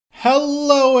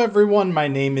Hello everyone, my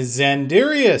name is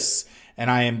Xandierious,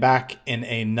 and I am back in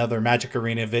another Magic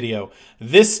Arena video.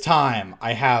 This time,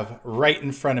 I have right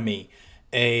in front of me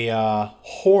a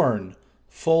horn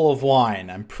full of wine.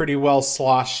 I'm pretty well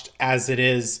sloshed as it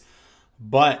is,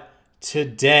 but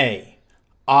today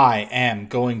I am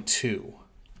going to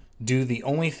do the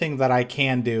only thing that I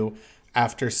can do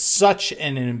after such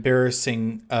an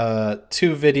embarrassing 2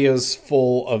 videos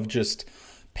full of just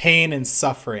pain and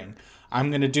suffering. I'm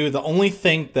going to do the only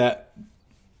thing that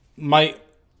might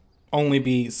only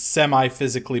be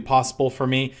semi-physically possible for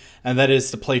me, and that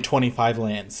is to play 25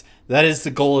 lands. That is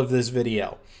the goal of this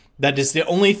video. That is the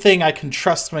only thing I can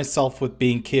trust myself with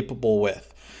being capable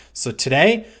with. So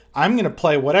today, I'm going to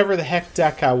play whatever the heck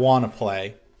deck I want to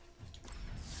play.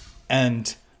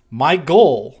 And my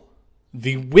goal,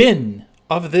 the win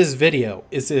of this video,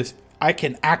 is if I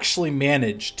can actually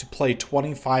manage to play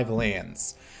 25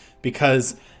 lands.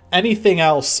 Because anything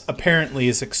else apparently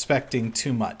is expecting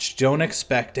too much. Don't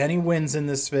expect any wins in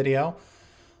this video.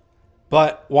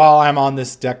 But while I'm on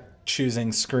this deck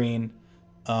choosing screen,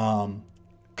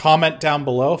 comment down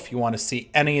below if you want to see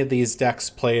any of these decks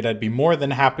played. I'd be more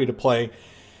than happy to play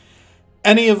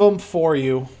any of them for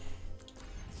you.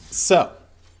 So,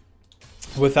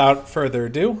 without further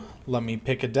ado, let me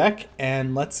pick a deck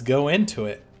and let's go into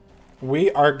it.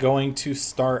 We are going to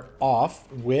start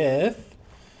off with...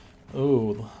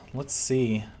 Ooh, let's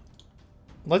see.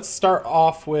 Let's start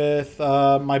off with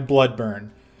my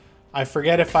Bloodburn. I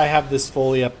forget if I have this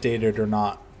fully updated or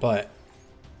not, but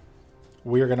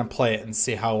we're going to play it and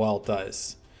see how well it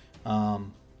does.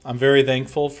 I'm very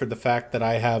thankful for the fact that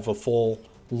I have a full,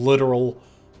 literal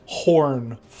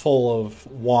horn full of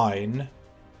wine.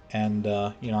 And,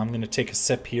 you know, I'm going to take a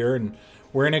sip here and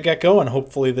we're going to get going.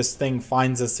 Hopefully this thing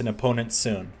finds us an opponent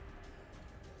soon.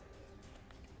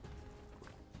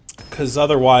 Because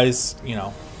otherwise, you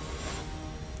know,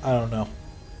 I don't know.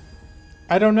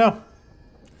 I don't know.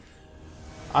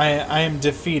 I am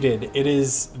defeated. It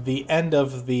is the end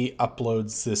of the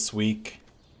uploads this week.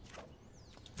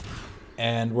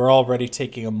 And we're already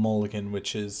taking a mulligan,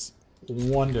 which is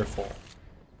wonderful.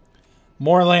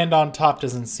 More land on top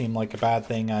doesn't seem like a bad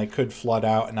thing. I could flood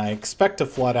out, and I expect to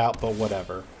flood out, but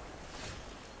whatever.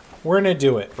 We're going to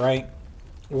do it, right?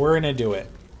 We're going to do it.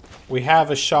 We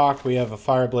have a shock, we have a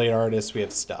Fireblade Artist, we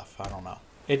have stuff. I don't know.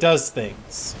 It does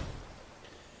things.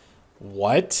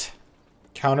 What?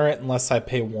 Counter it unless I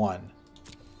pay 1.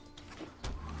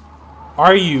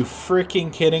 Are you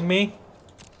freaking kidding me?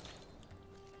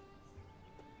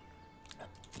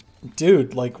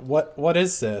 Dude, like, what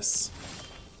is this?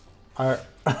 Are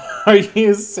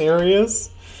you serious?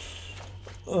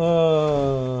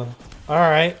 Alright.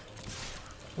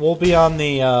 We'll be on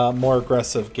the more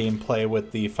aggressive gameplay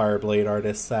with the Fireblade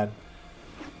Artist then.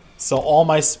 So all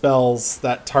my spells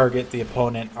that target the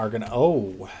opponent are gonna...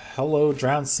 Oh, hello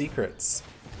Drowned Secrets.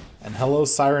 And hello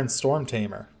Siren Storm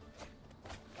Tamer.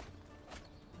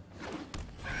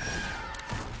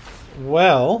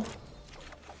 Well,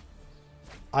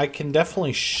 I can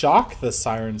definitely shock the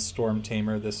Siren Storm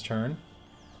Tamer this turn.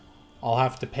 I'll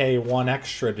have to pay 1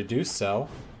 extra to do so.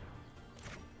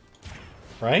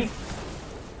 Right?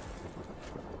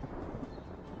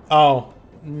 Oh,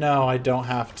 no, I don't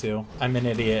have to. I'm an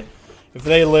idiot. If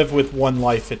they live with 1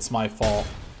 life, it's my fault.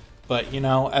 But, you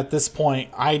know, at this point,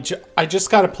 I just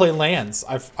gotta play lands.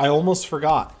 I almost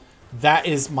forgot. That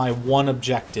is my one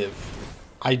objective.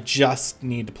 I just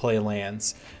need to play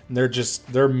lands. And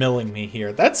they're milling me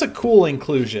here. That's a cool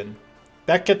inclusion.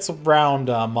 That gets around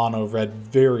mono red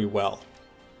very well.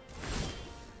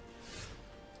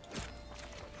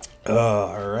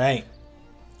 Alright.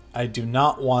 I do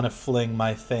not want to fling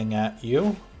my thing at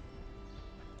you.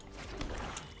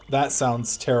 That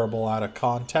sounds terrible out of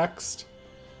context.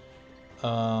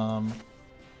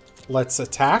 Let's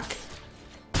attack.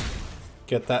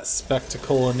 Get that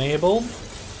spectacle enabled.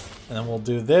 And then we'll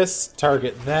do this.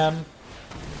 Target them.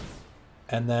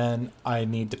 And then I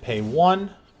need to pay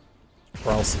 1.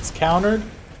 Or else it's countered.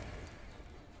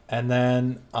 And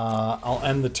then I'll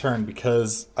end the turn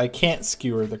because I can't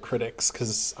skewer the critics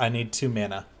because I need 2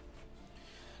 mana.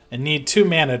 I need 2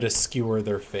 mana to skewer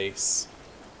their face.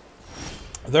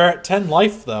 They're at 10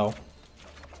 life, though.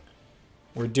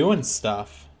 We're doing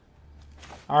stuff.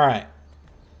 Alright.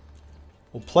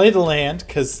 We'll play the land,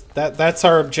 because that's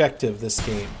our objective this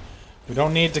game. We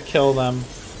don't need to kill them.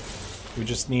 We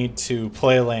just need to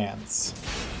play lands.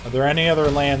 Are there any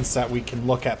other lands that we can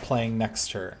look at playing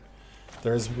next turn?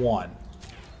 There's 1.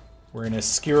 We're going to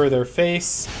skewer their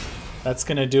face. That's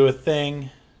going to do a thing.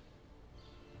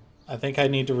 I think I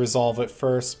need to resolve it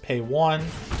first. Pay 1.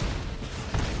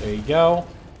 There you go.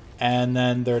 And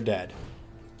then they're dead.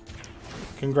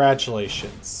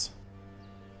 Congratulations.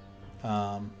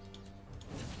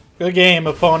 Good game,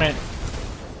 opponent.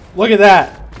 Look at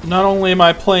that. Not only am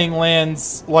I playing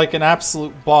lands like an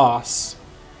absolute boss,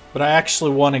 but I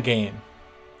actually won a game.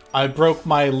 I broke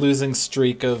my losing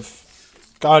streak of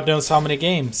God knows how many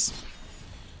games.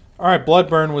 Alright,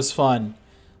 Bloodburn was fun.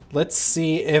 Let's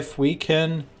see if we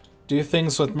can do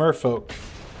things with merfolk.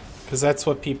 Because that's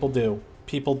what people do.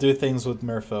 People do things with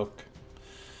merfolk.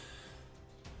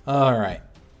 Alright.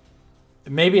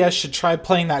 Maybe I should try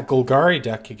playing that Golgari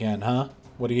deck again, huh?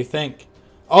 What do you think?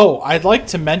 Oh, I'd like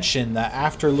to mention that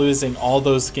after losing all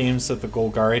those games of the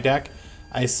Golgari deck,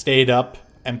 I stayed up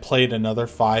and played another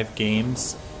 5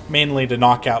 games. Mainly to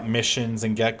knock out missions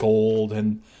and get gold,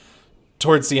 and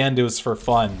towards the end it was for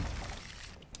fun.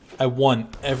 I won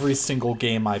every single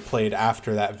game I played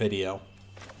after that video.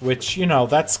 Which, you know,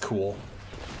 that's cool.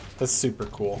 That's super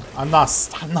cool. I'm not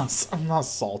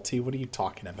salty. What are you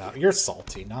talking about? You're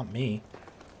salty, not me.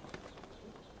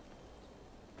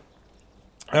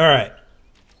 Alright.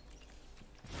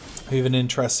 We have an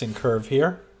interesting curve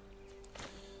here.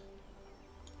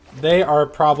 They are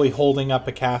probably holding up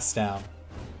a cast down.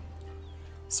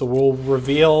 So we'll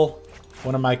reveal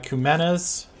one of my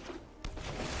Kumenas.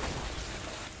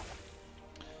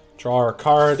 Draw a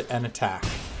card and attack.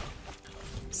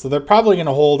 So they're probably going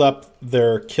to hold up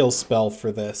their kill spell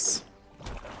for this.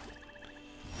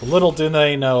 Little do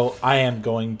they know, I am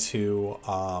going to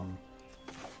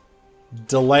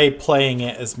delay playing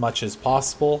it as much as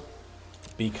possible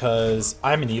because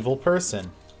I'm an evil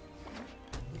person.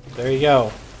 There you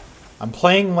go. I'm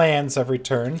playing lands every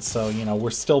turn, so, you know,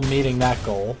 we're still meeting that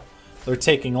goal. They're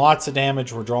taking lots of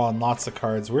damage, we're drawing lots of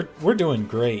cards. We're doing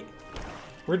great.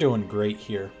 We're doing great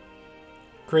here.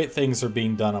 Great things are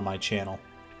being done on my channel.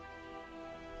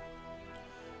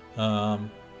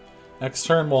 Next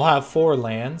turn we'll have 4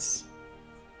 lands.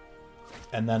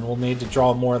 And then we'll need to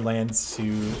draw more lands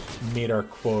to meet our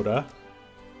quota.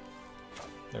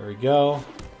 There we go.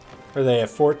 Are they at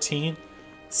 14?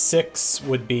 6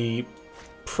 would be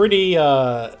pretty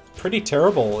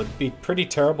terrible. It'd be pretty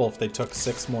terrible if they took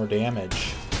 6 more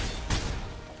damage.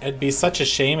 It'd be such a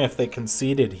shame if they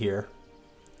conceded here.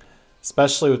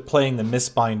 Especially with playing the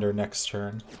Mistbinder next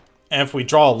turn. And if we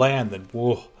draw a land, then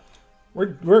whoa.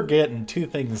 We're getting 2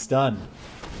 things done.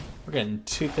 We're getting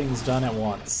 2 things done at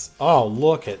once. Oh,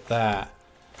 look at that.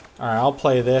 Alright, I'll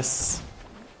play this.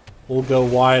 We'll go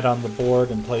wide on the board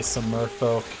and play some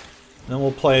merfolk. Then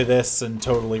we'll play this and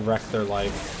totally wreck their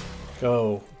life.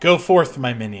 Go forth,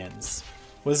 my minions.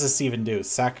 What does this even do?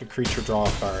 Sack a creature, draw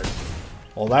a card.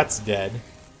 Well, that's dead.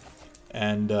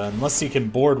 And unless he can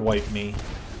board wipe me,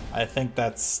 I think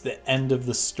that's the end of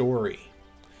the story.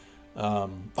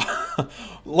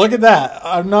 Look at that.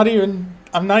 I'm not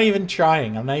even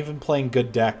trying. I'm not even playing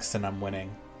good decks and I'm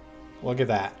winning. Look at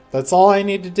that. That's all I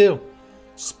need to do.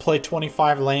 Just play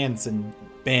 25 lands and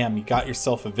bam, you got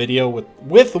yourself a video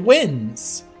with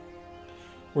wins.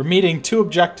 We're meeting 2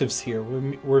 objectives here.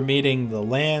 We're meeting the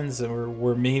lands and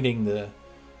we're meeting the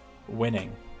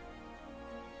winning.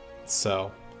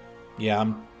 So, yeah,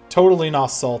 I'm totally not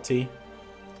salty.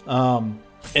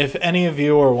 If any of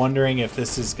you are wondering if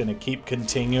this is going to keep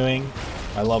continuing,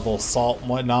 my level of salt and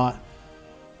whatnot,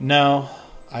 no,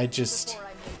 I'm just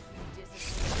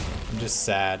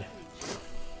sad.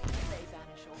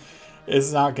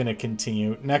 It's not going to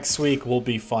continue. Next week will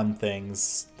be fun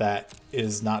things that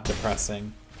is not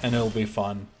depressing, and it'll be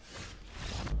fun.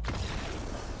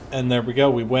 And there we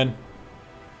go, we win.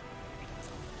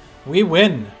 We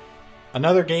win.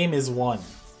 Another game is won.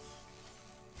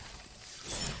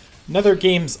 Another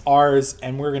game's ours,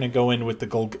 and we're going to go in with the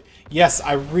Golgari. Yes,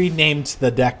 I renamed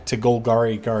the deck to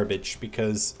Golgari Garbage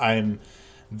because I'm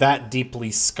that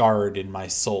deeply scarred in my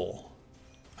soul.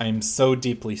 I am so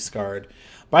deeply scarred.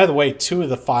 By the way, 2 of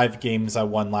the 5 games I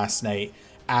won last night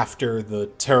after the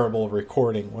terrible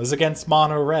recording was against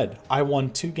Mono Red. I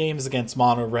won 2 games against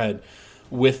Mono Red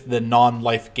with the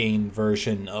non-life gain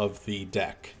version of the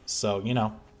deck. So, you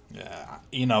know,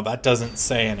 that doesn't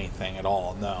say anything at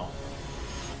all, no.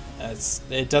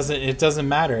 It doesn't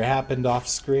matter. It happened off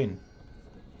screen.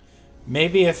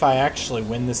 Maybe if I actually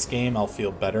win this game, I'll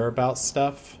feel better about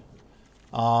stuff.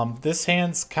 This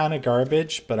hand's kind of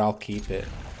garbage, but I'll keep it.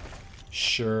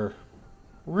 Sure.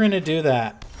 We're gonna do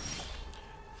that.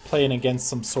 Playing against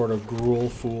some sort of gruel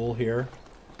fool here.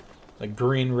 Like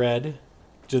green-red.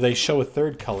 Do they show a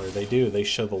 3rd color? They do. They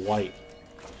show the white.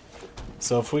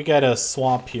 So if we get a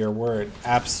swamp here, we're an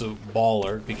absolute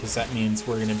baller, because that means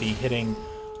we're gonna be hitting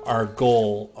our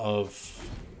goal of,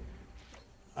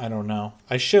 I don't know.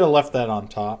 I should have left that on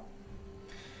top.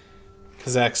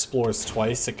 Because that explores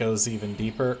twice, it goes even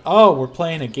deeper. Oh, we're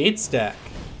playing a Gates deck.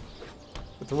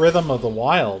 with Rhythm of the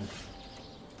Wild.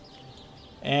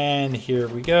 And here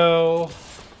we go.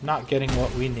 Not getting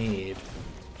what we need.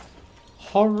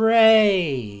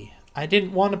 Hooray! I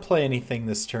didn't want to play anything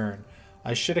this turn.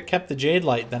 I should have kept the Jade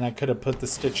Light, then I could have put the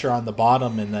Stitcher on the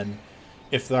bottom, and then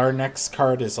if our next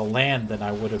card is a land, then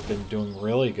I would have been doing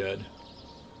really good.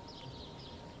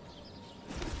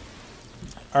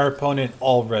 Our opponent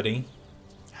already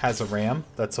has a Ram.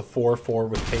 That's a 4/4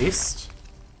 with haste.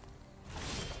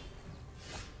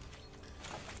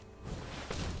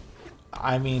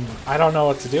 I mean, I don't know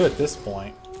what to do at this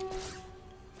point.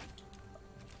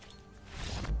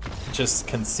 Just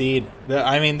concede.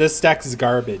 I mean, this deck is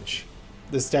garbage.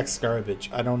 This deck's garbage.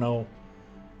 I don't know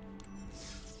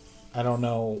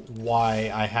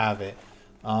why I have it.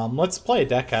 Let's play a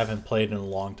deck I haven't played in a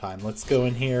long time. Let's go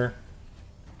in here.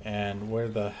 And where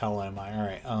the hell am I?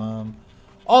 Alright,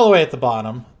 all the way at the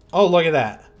bottom. Oh, look at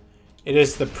that. It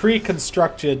is the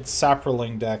pre-constructed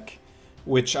Saproling deck,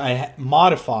 which I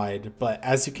modified, but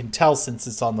as you can tell since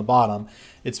it's on the bottom,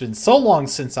 it's been so long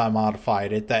since I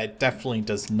modified it that it definitely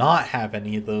does not have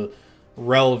any of the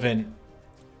relevant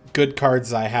good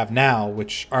cards I have now,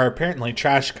 which are apparently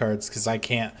trash cards because I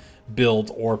can't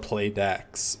build or play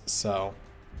decks. So,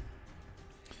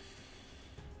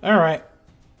 alright.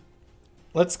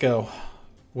 Let's go.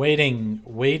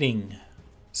 Waiting.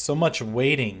 So much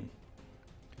waiting.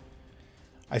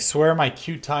 I swear my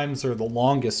queue times are the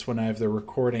longest when I have the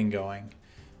recording going.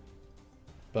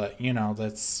 But, you know,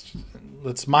 that's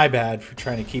my bad for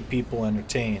trying to keep people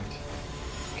entertained.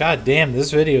 God damn,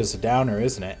 this video is a downer,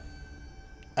 isn't it?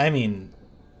 I mean,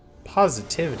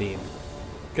 positivity and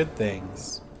good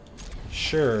things.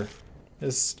 Sure.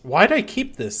 Why'd I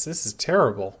keep this? This is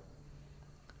terrible.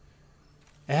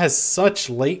 It has such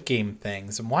late game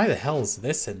things, and why the hell is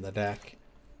this in the deck?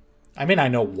 I mean, I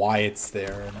know why it's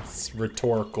there, and it's a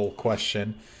rhetorical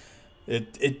question.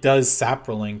 It does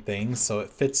Saproling things, so it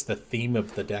fits the theme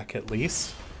of the deck at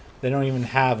least. They don't even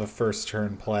have a first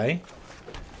turn play.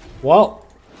 Well,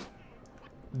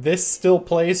 this still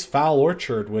plays Foul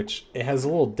Orchard, which it has a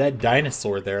little dead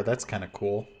dinosaur there. That's kind of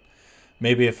cool.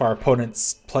 Maybe if our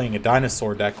opponent's playing a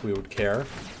dinosaur deck, we would care.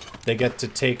 They get to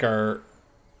take our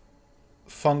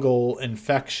fungal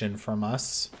infection from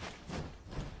us,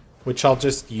 which I'll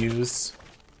just use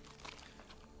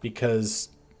because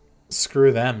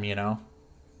screw them, you know.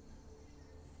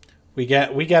 We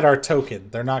get our token.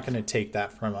 They're not going to take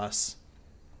that from us.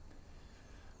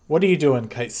 What are you doing,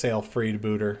 Kite Sail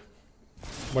Freebooter?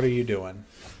 What are you doing?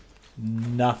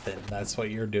 Nothing. That's what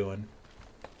you're doing.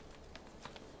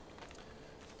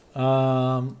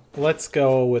 Let's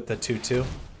go with the 2/2.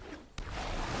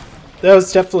 That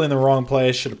was definitely in the wrong play.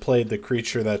 I should have played the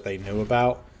creature that they knew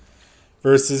about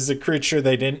versus the creature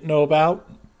they didn't know about.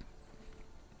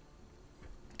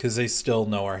 Because they still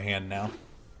know our hand now.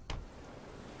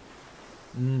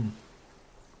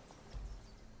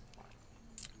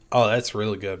 Oh, that's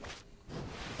really good.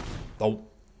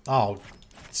 Oh,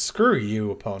 screw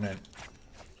you, opponent.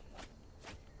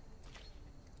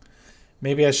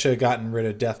 Maybe I should have gotten rid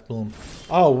of Death Bloom.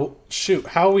 Oh, shoot.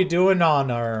 How are we doing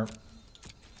on our...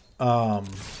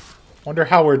 wonder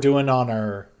how we're doing on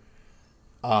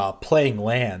our playing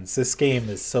lands. This game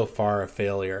is so far a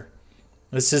failure.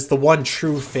 This is the one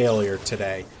true failure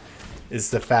today, is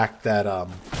the fact that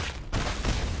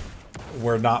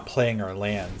we're not playing our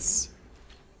lands.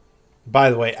 By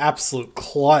the way, absolute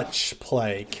clutch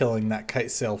play killing that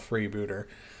Kite Sail Freebooter.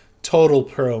 Total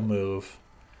pro move.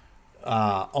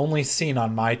 Only seen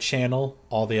on my channel.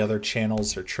 All the other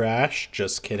channels are trash.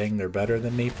 Just kidding, they're better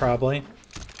than me probably.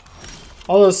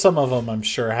 Although some of them I'm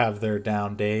sure have their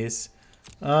down days.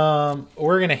 We're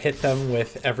going to hit them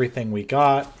with everything we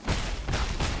got.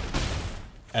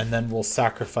 And then we'll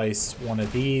sacrifice one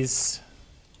of these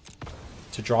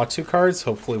to draw 2 cards.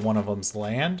 Hopefully one of them's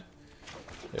land.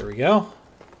 There we go.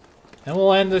 And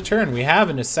we'll end the turn. We have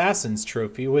an Assassin's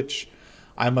Trophy, which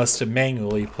I must have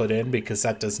manually put in because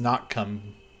that does not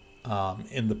come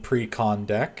in the pre-con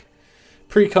deck.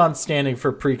 Pre-con standing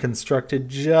for pre-constructed,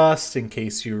 just in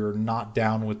case you're not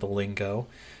down with the lingo.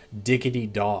 Diggity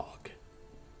dog.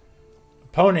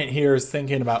 Opponent here is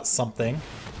thinking about something.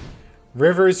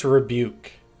 River's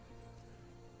Rebuke.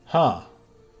 Huh.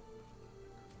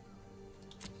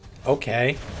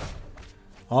 Okay.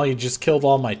 Well, you just killed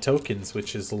all my tokens,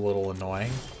 which is a little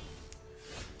annoying.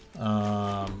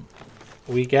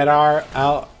 We get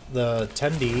the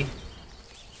Tendi.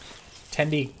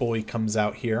 Tendi boy comes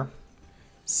out here.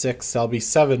 6. There'll be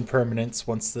 7 permanents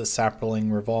once the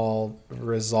Saproling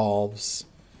resolves.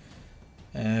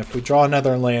 And if we draw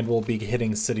another land, we'll be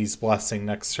hitting City's Blessing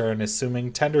next turn,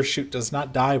 assuming Tender Shoot does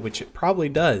not die, which it probably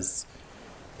does.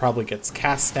 probably gets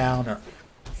cast down, or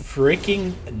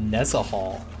freaking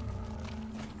Nezahal.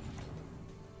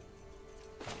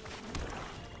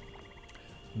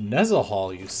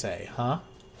 Nezahal, you say, huh?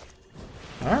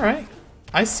 Alright.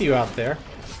 I see you out there.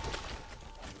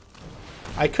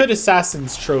 I could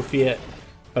Assassin's Trophy it,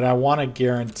 but I want to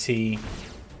guarantee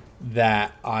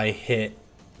that I hit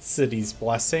City's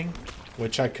Blessing,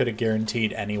 which I could have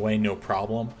guaranteed anyway, no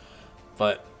problem.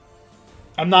 But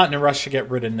I'm not in a rush to get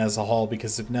rid of Nezahal,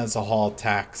 because if Nezahal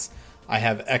attacks, I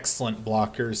have excellent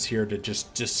blockers here to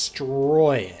just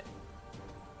destroy it.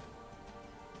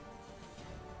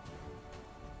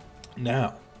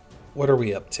 Now, what are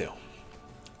we up to?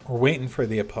 We're waiting for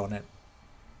the opponent.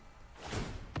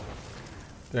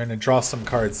 They're going to draw some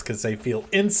cards because they feel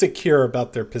insecure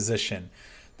about their position.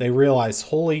 They realize,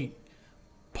 holy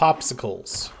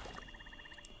popsicles.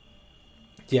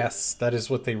 Yes, that is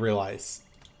what they realize.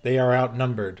 They are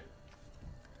outnumbered.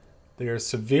 They are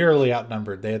severely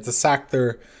outnumbered. They had to sack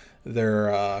their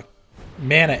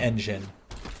mana engine.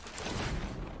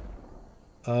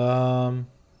 I'll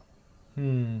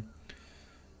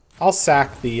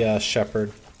sack the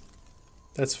Shepherd.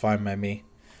 That's fine by me.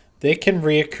 They can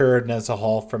reoccur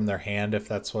Nezahal from their hand if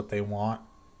that's what they want.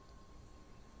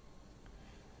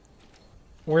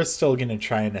 We're still going to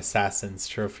try an Assassin's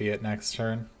Trophy it next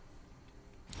turn.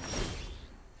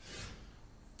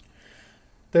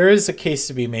 There is a case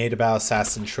to be made about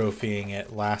Assassin Trophying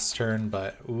it last turn,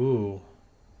 but ooh.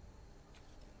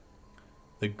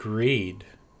 The greed.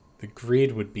 The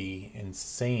greed would be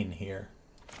insane here.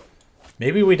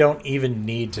 Maybe we don't even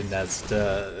need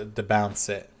to bounce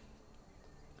it.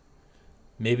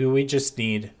 Maybe we just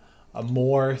need a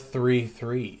more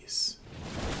 3/3s.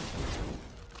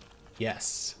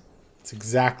 Yes. It's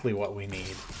exactly what we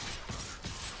need.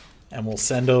 And we'll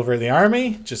send over the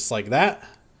army, just like that.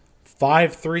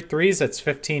 5 3/3s, that's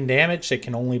 15 damage. They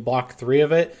can only block 3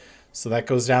 of it. So that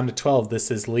goes down to 12.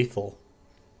 This is lethal.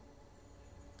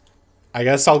 I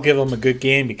guess I'll give them a good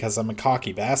game because I'm a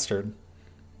cocky bastard.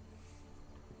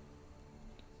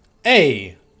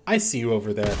 Hey, I see you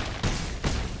over there.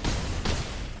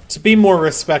 To be more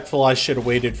respectful, I should have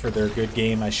waited for their good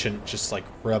game. I shouldn't just like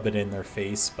rub it in their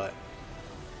face, but...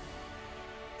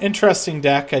 Interesting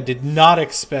deck. I did not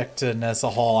expect a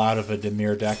Nezahal out of a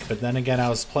Dimir deck, but then again, I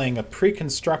was playing a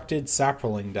pre-constructed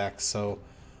Saproling deck, so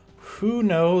who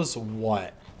knows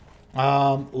what.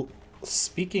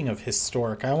 Speaking of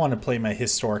Historic, I want to play my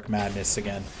Historic Madness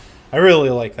again. I really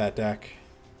like that deck.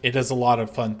 It does a lot of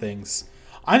fun things.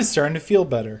 I'm starting to feel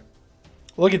better.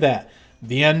 Look at that.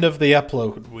 The end of the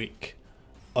upload week.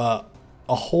 A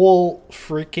whole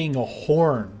freaking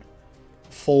horn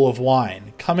full of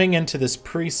wine. Coming into this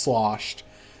pre-sloshed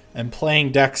and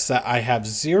playing decks that I have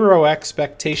zero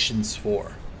expectations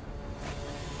for.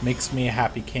 Makes me a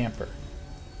happy camper.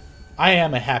 I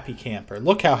am a happy camper.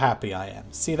 Look how happy I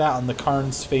am. See that on the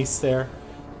Karn's face there?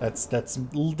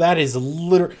 That is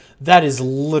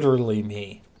literally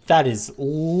me. That is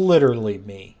literally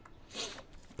me.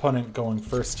 Opponent going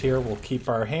first here. We'll keep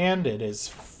our hand. It is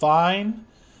fine.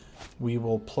 We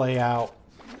will play out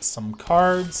some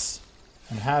cards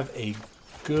and have a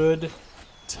good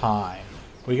time.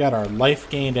 We got our life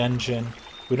gained engine.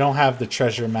 We don't have the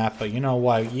treasure map, but you know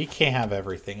what? You can't have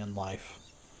everything in life.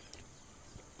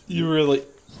 You really...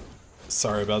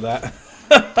 Sorry about that.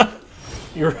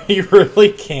 You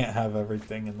really can't have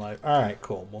everything in life. Alright,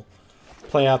 cool. We'll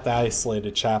play out the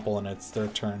Isolated Chapel and it's their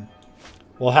turn.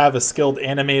 We'll have a skilled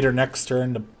animator next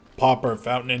turn to pop our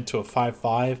fountain into a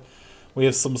 5/5. We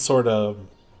have some sort of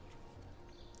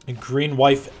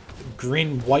green-white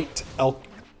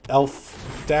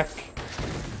elf deck.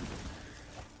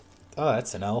 Oh,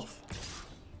 that's an elf.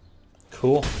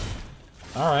 Cool.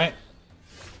 Alright.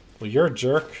 Well, you're a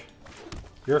jerk.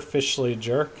 You're officially a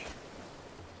jerk.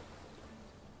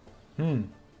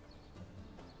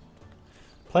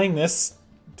 Playing this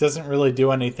doesn't really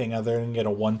do anything other than get a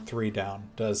 1/3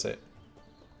 down, does it?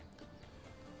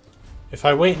 If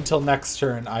I wait until next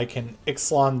turn, I can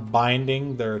Ixalan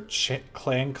Binding their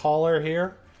Clan Caller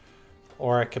here.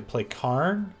 Or I could play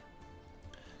Karn.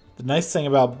 The nice thing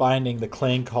about binding the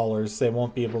Clan Callers, they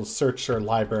won't be able to search their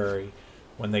library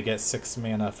when they get 6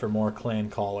 mana for more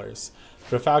Clan Callers.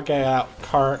 But if I get out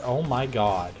Karn... Oh my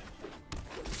god.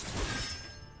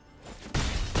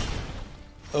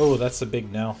 Oh, that's a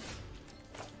big no.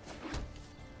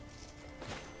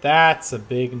 That's a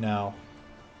big no.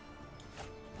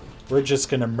 We're just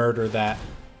going to murder that.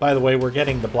 By the way, we're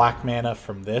getting the black mana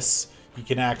from this. You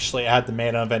can actually add the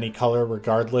mana of any color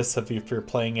regardless of if you're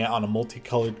playing it on a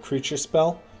multicolored creature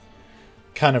spell.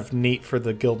 Kind of neat for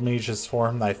the Guild Mage's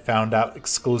form that I found out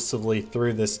exclusively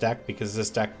through this deck because this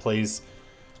deck plays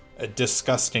a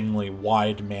disgustingly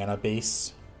wide mana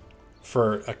base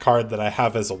for a card that I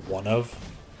have as a one of.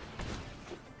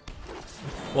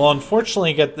 Well,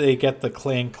 unfortunately, they get the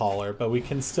Clan Caller, but we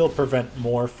can still prevent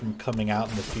more from coming out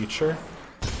in the future.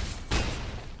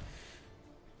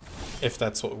 If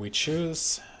that's what we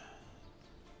choose.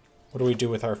 What do we do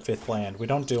with our 5th land? We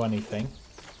don't do anything.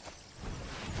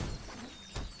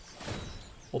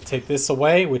 We'll take this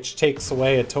away, which takes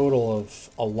away a total of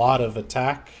a lot of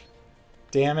attack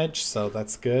damage, so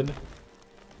that's good.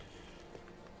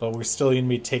 But we're still going to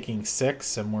be taking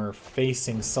 6, and we're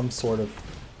facing some sort of...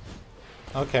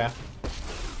 Okay.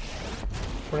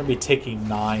 We're going to be taking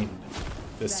 9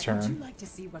 this turn. Would you like to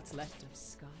see what's left of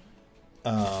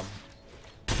Sky?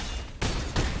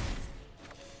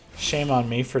 Shame on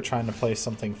me for trying to play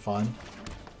something fun.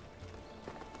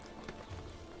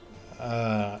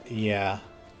 Yeah.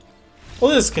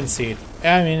 We'll just concede.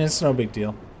 I mean, it's no big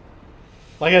deal.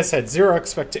 Like I said, 0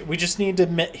 expectation. We just need to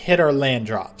hit our land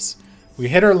drops. We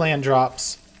hit our land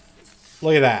drops.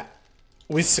 Look at that.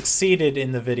 We succeeded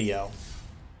in the video.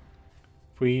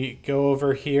 If we go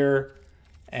over here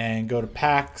and go to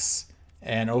packs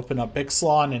and open up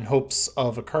Ixalan in hopes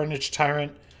of a Carnage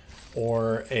Tyrant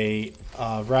or a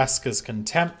Vraska's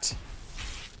Contempt,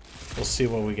 we'll see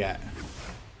what we get.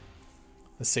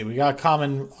 Let's see. We got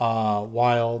common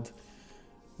wild.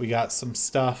 We got some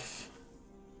stuff.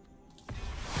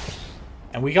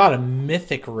 And we got a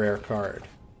mythic rare card.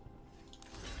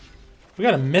 We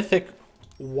got a mythic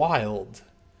wild.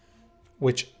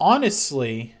 Which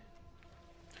honestly...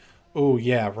 Oh,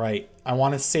 yeah, right. I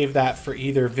want to save that for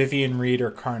either Vivian Reed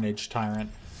or Carnage Tyrant.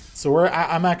 So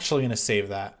I'm actually going to save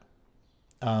that.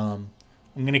 I'm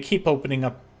going to keep opening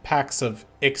up packs of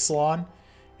Ixalan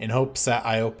in hopes that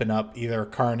I open up either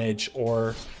Carnage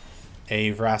or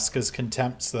a Vraska's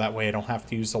Contempt, so that way I don't have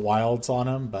to use the wilds on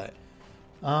them. But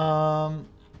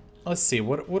let's see,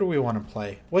 what do we want to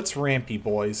play? What's Rampy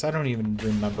Boys? I don't even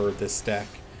remember this deck.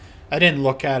 I didn't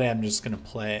look at it. I'm just gonna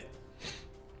play it.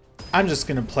 I'm just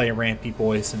gonna play Rampy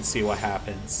Boys and see what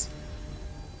happens.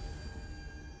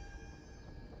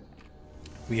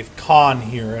 We have Khan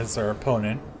here as our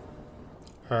opponent,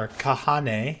 or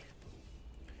Kahane.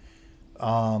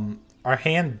 Our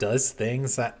hand does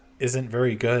things that isn't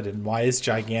very good, and why is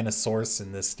Giganosaurus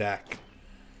in this deck?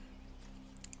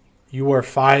 You are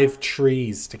 5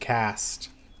 trees to cast,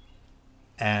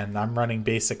 and I'm running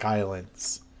basic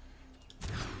islands.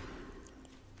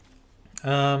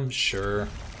 Sure.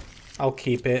 I'll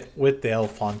keep it with the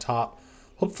elf on top.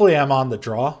 Hopefully I'm on the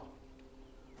draw.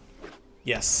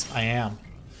 Yes, I am.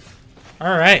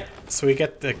 Alright, so we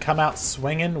get to come out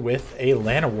swinging with a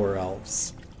Llanowar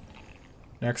Elves.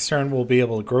 Next turn we'll be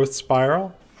able to Growth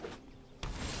Spiral.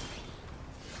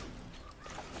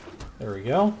 There we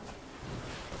go.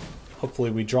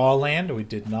 Hopefully we draw a land. We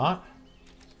did not.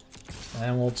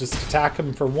 And we'll just attack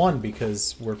them for 1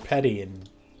 because we're petty and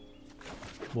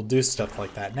we'll do stuff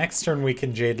like that. Next turn we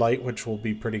can Jade Light, which will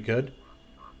be pretty good.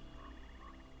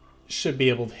 Should be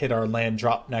able to hit our land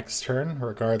drop next turn,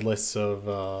 regardless of,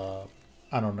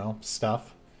 I don't know,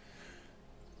 stuff.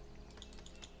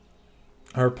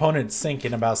 Our opponent's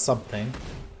thinking about something.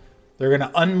 They're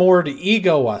going to unmoor to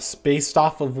ego us based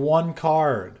off of 1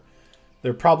 card.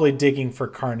 They're probably digging for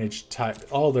Carnage type.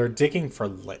 Oh, they're digging for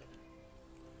lit.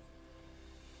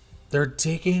 They're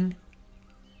digging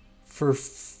for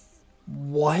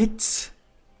what?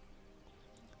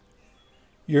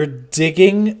 You're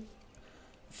digging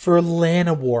for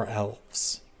Llanowar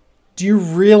Elves. Do you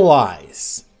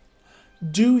realize?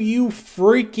 Do you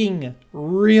freaking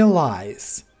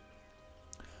realize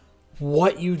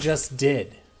what you just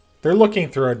did? They're looking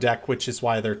through our deck, which is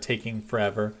why they're taking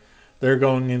forever. They're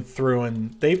going in through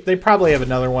and they probably have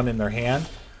another one in their hand.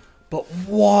 But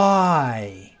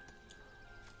why?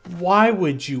 Why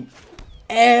would you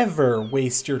ever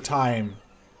waste your time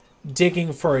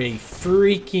digging for a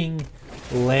freaking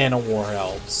Llanowar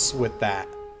Elves with that?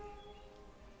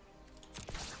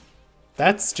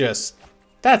 That's just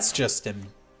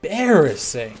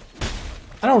embarrassing.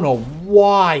 I don't know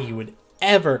why you would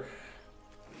ever...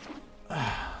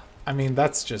 I mean,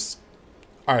 that's just...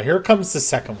 Alright, here comes the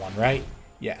second one, right?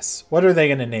 Yes. What are they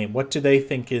going to name? What do they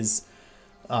think is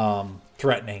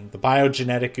threatening? The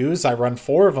Biogenetic Ooze. I run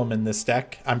 4 of them in this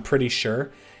deck, I'm pretty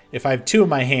sure. If I have 2 in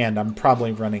my hand, I'm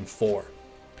probably running 4.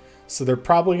 So they're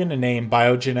probably going to name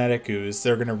Biogenetic Ooze.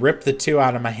 They're going to rip the 2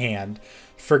 out of my hand.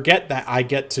 Forget that I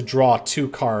get to draw 2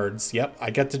 cards. Yep, I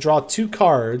get to draw 2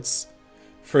 cards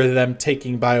for them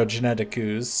taking Biogenetic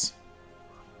Ooze.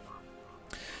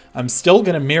 I'm still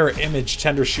going to Mirror Image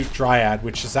Tendershoot Dryad,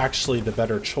 which is actually the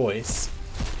better choice.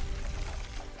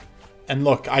 And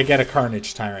look, I get a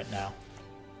Carnage Tyrant now.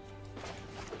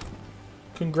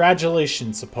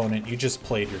 Congratulations, opponent. You just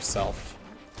played yourself.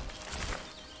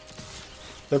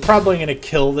 They're probably going to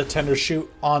kill the Tender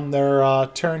Shoot on their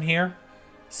turn here.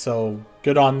 So,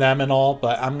 good on them and all.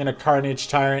 But I'm going to Carnage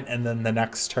Tyrant, and then the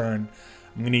next turn,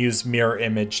 I'm going to use Mirror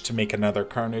Image to make another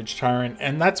Carnage Tyrant.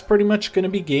 And that's pretty much going to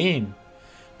be game.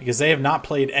 Because they have not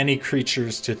played any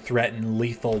creatures to threaten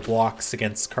lethal blocks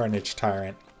against Carnage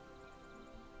Tyrant.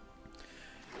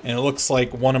 And it looks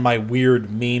like one of my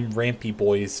weird meme Rampy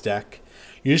Boys deck.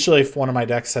 Usually if one of my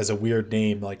decks has a weird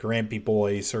name like Rampy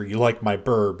Boys or You Like My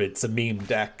Burb, it's a meme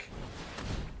deck.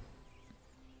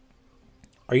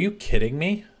 Are you kidding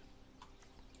me?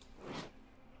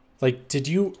 Like, did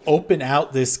you open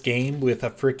out this game with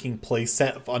a freaking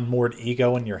playset of Unmoored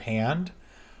Ego in your hand?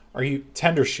 Are you...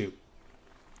 Tender Shoot.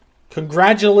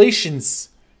 Congratulations!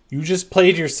 You just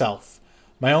played yourself.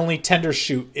 My only Tender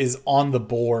Shoot is on the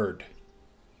board.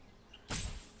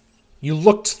 You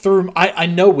looked through... I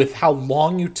know with how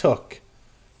long you took,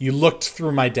 you looked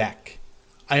through my deck.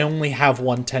 I only have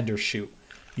one Tender Shoot.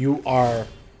 You are...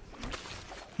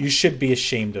 You should be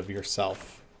ashamed of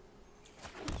yourself.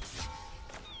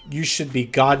 You should be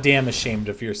goddamn ashamed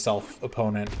of yourself,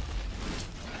 opponent.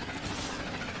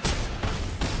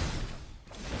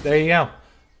 There you go.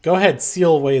 Go ahead,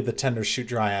 seal away the Tender Shoot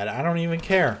Dryad. I don't even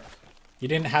care. You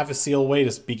didn't have a seal away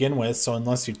to begin with, so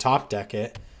unless you top deck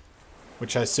it,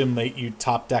 which I assume that you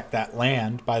top deck that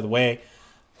land. By the way,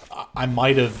 I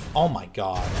might have... Oh my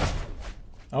god.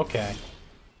 Okay.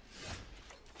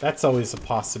 That's always a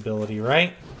possibility,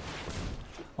 right?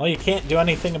 Well, you can't do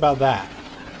anything about that.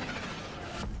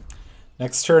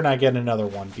 Next turn I get another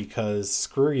one because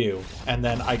screw you. And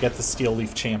then I get the Steel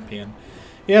Leaf Champion.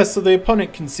 Yeah, so the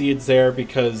opponent concedes there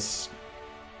because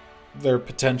they're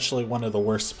potentially one of the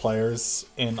worst players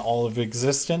in all of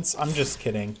existence. I'm just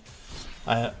kidding.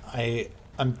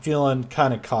 I'm feeling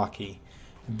kind of cocky.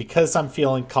 Because I'm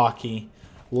feeling cocky,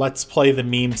 let's play the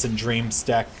Memes and Dreams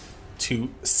deck to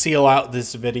seal out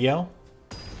this video.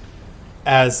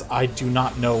 As I do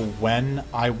not know when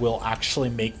I will actually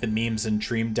make the Memes and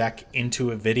Dream deck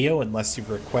into a video unless you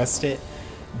request it.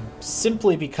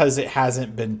 Simply because it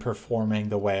hasn't been performing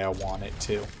the way I want it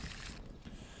to.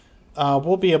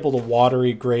 We'll be able to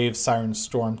Watery Grave, Siren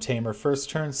Storm Tamer first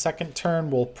turn. Second turn,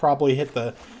 we'll probably hit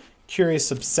the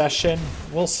Curious Obsession.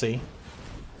 We'll see.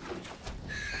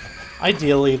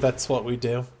 Ideally, that's what we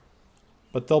do.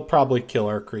 But they'll probably kill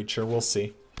our creature. We'll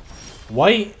see.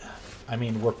 White, I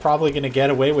mean, we're probably going to get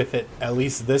away with it at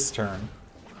least this turn.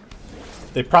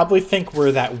 They probably think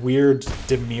we're that weird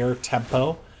Dimir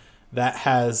tempo that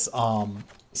has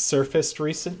surfaced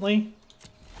recently.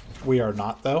 We are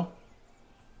not, though.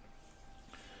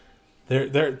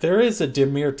 There is a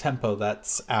Dimir tempo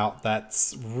that's out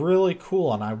that's really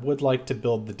cool, and I would like to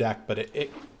build the deck, but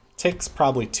it takes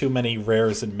probably too many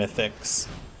rares and mythics.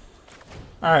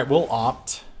 Alright, we'll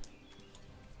opt.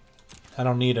 I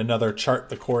don't need another Chart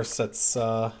the Course that's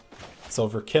it's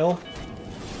overkill.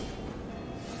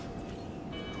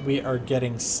 We are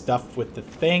getting stuff with the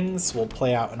things. We'll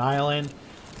play out an island,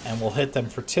 and we'll hit them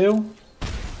for 2.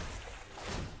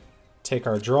 Take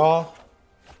our draw.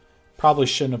 Probably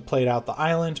shouldn't have played out the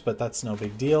island, but that's no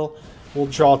big deal. We'll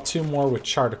draw 2 more with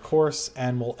Chart a Course,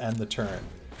 and we'll end the turn.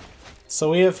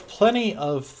 So we have plenty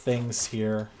of things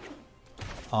here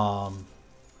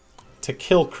to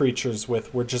kill creatures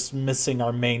with. We're just missing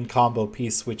our main combo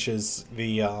piece, which is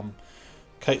the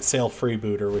Kite Sail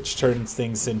Freebooter, which turns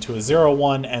things into a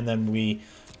 0/1, and then we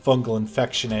Fungal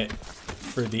Infection it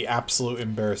for the absolute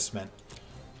embarrassment.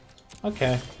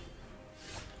 Okay.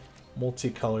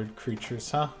 Multicolored creatures,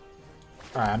 huh?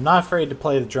 Alright, I'm not afraid to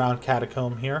play the Drowned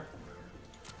Catacomb here.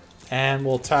 And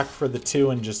we'll attack for the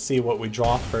 2 and just see what we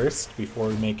draw first before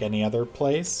we make any other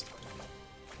plays.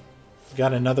 We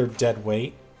got another Dead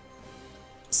Weight.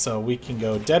 So we can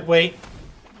go Dead Weight.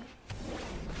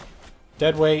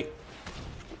 Dead Weight.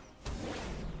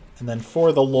 And then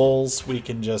for the lulz, we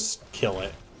can just kill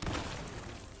it.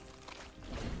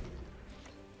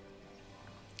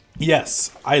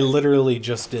 Yes, I literally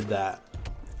just did that.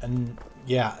 And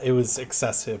yeah, it was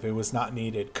excessive. It was not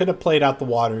needed. Could have played out the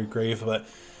Watery Grave, but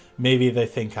maybe they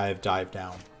think I have Dive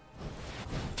Down.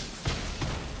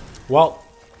 Well,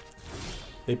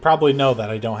 they probably know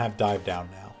that I don't have Dive Down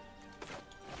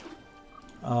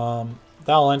now.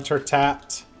 That'll enter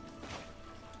tapped.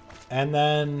 And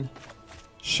then,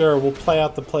 sure, we'll play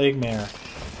out the Plague Mare.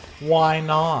 Why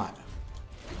not?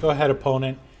 Go ahead,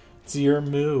 opponent. It's your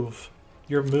move.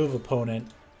 Your move,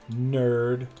 opponent.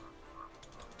 Nerd.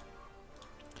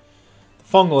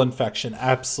 Fungal Infection,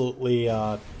 absolutely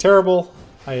terrible.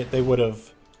 They would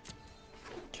have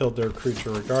killed their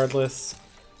creature regardless.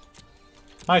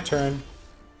 My turn.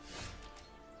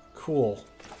 Cool.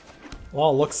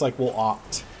 Well, it looks like we'll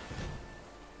opt.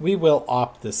 We will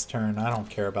opt this turn. I don't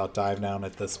care about Dive Down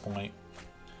at this point.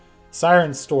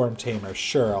 Siren Storm Tamer.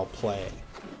 Sure, I'll play it.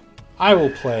 I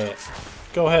will play it.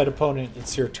 Go ahead, opponent.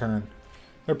 It's your turn.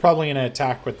 They're probably going to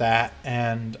attack with that,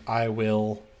 and I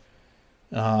will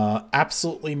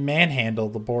absolutely manhandle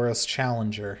the Boros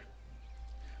Challenger.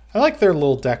 I like their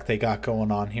little deck they got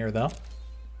going on here, though.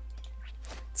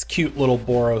 It's a cute little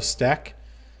Boros deck.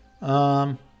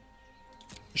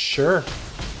 Sure.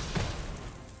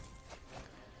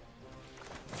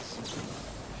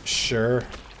 Sure.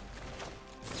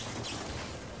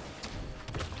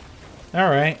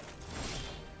 Alright.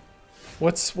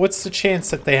 What's the chance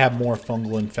that they have more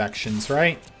fungal infections,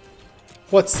 right?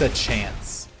 What's the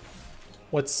chance?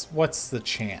 What's the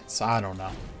chance? I don't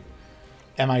know.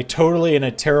 Am I totally in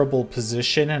a terrible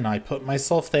position and I put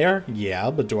myself there?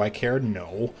 Yeah, but do I care?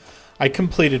 No. I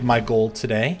completed my goal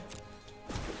today.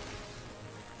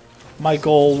 My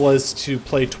goal was to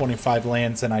play 25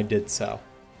 lands and I did so.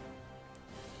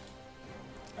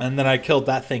 And then I killed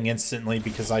that thing instantly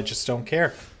because I just don't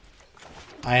care.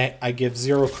 I give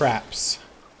zero craps.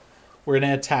 We're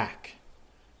going to attack.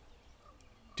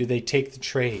 Do they take the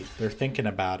trade? They're thinking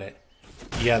about it.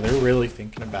 Yeah, they're really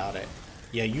thinking about it.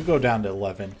 Yeah, you go down to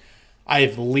 11. I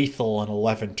have lethal in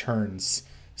 11 turns.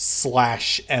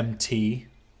 /MT.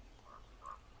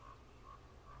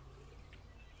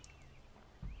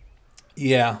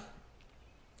 Yeah.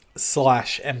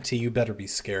 /MT, you better be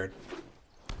scared.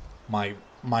 My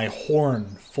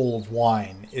horn full of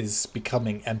wine is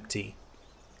becoming empty.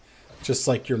 Just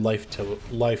like your life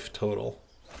total.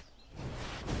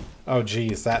 Oh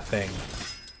geez, that thing.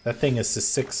 That thing is a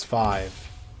 6/5.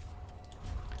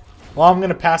 Well, I'm going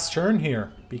to pass turn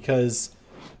here because,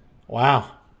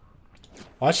 wow.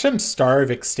 Watch them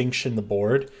starve Extinction the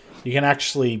board. You can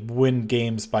actually win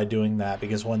games by doing that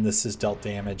because when this is dealt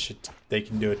damage, they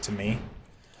can do it to me.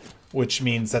 Which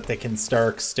means that they can star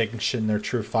Extinction their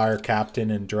True Fire Captain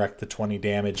and direct the 20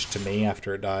 damage to me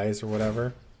after it dies or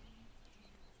whatever.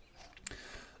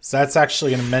 So that's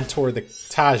actually going to mentor the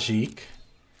Tajik.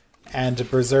 And to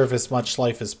preserve as much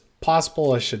life as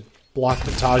possible, I should block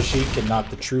the Tajik and not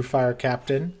the True Fire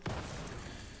Captain.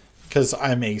 Because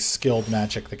I'm a skilled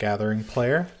Magic the Gathering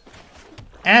player.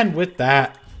 And with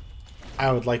that,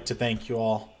 I would like to thank you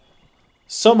all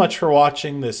so much for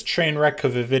watching this train wreck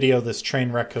of a video, this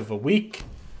train wreck of a week.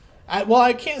 Well,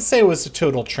 I can't say it was a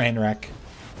total train wreck.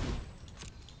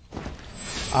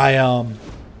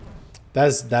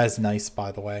 That's nice,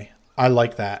 by the way. I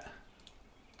like that.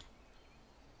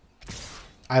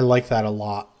 I like that a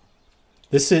lot.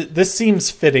 This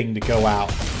seems fitting to go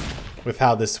out with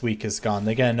how this week has gone.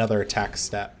 They get another attack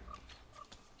step.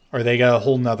 Or they get a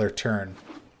whole nother turn.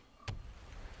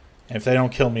 And if they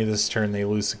don't kill me this turn, they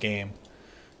lose the game.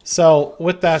 So,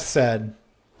 with that said,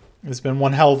 it's been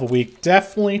one hell of a week.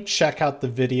 Definitely check out the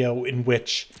video in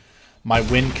which my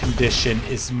win condition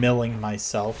is milling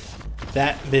myself.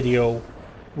 That video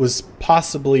was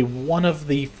possibly one of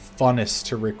the funnest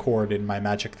to record in my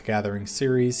Magic the Gathering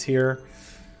series here.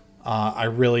 I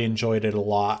really enjoyed it a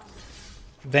lot.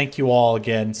 Thank you all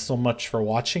again so much for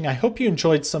watching. I hope you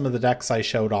enjoyed some of the decks I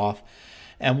showed off.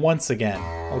 And once again,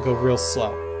 I'll go real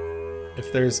slow.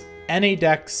 If there's any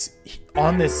decks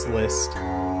on this list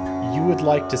you would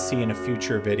like to see in a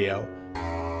future video,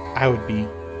 I would be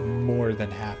more than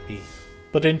happy.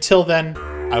 But until then,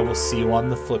 I will see you on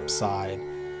the flip side.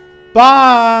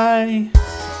 Bye!